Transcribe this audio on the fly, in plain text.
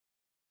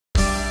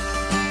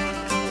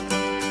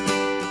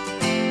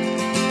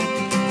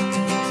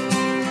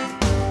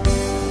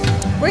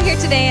here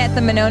today at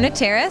the Monona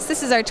Terrace.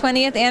 This is our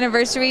 20th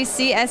anniversary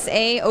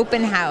CSA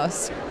open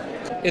house.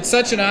 It's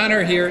such an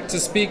honor here to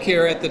speak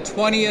here at the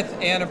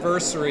 20th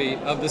anniversary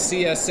of the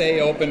CSA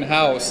open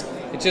house.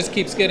 It just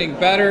keeps getting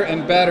better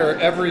and better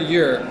every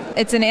year.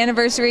 It's an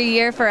anniversary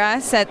year for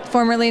us,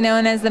 formerly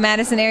known as the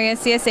Madison Area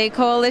CSA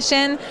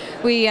Coalition.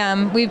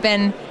 We've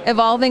been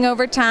evolving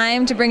over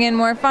time to bring in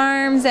more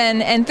farms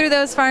and through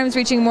those farms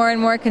reaching more and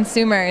more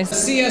consumers. The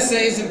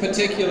CSAs in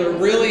particular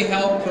really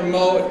help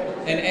promote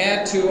and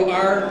add to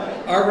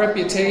our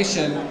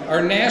reputation,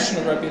 our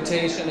national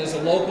reputation as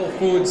a local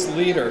foods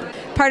leader.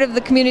 Part of the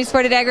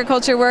community-supported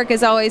agriculture work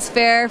is always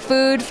fair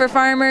food for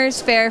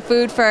farmers, fair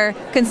food for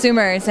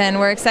consumers, and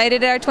we're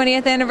excited at our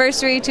 20th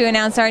anniversary to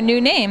announce our new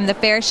name, the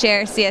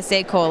Fairshare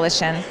CSA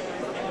Coalition.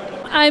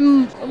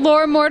 I'm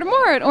Laura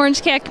Mortimer at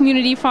Orange Cat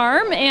Community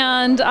Farm,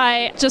 and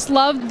I just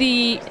love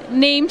the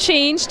name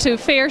change to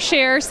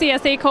Fairshare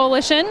CSA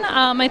Coalition.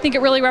 I think it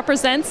really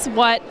represents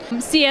what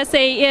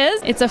CSA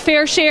is. It's a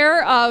fair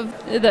share of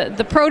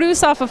the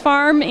produce off a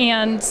farm,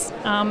 and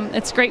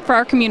it's great for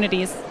our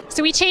communities.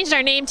 So we changed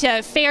our name to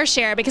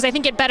Fairshare because I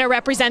think it better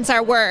represents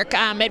our work.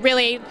 It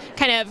really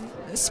kind of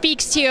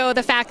speaks to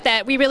the fact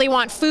that we really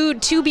want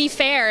food to be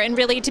fair and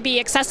really to be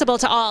accessible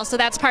to all. So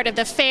that's part of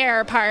the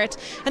fair part.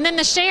 And then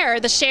the share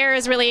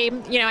is really,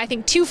 I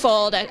think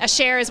twofold. A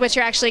share is what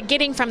you're actually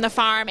getting from the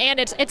farm, and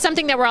it's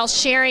something that we're all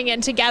sharing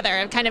in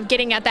together, kind of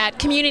getting at that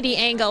community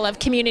angle of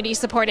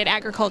community-supported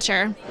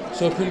agriculture.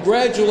 So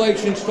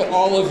congratulations to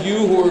all of you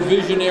who are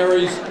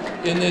visionaries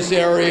in this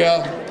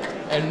area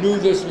and knew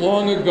this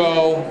long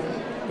ago,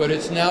 but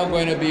it's now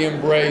going to be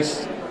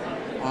embraced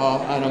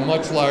on a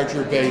much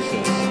larger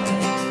basis.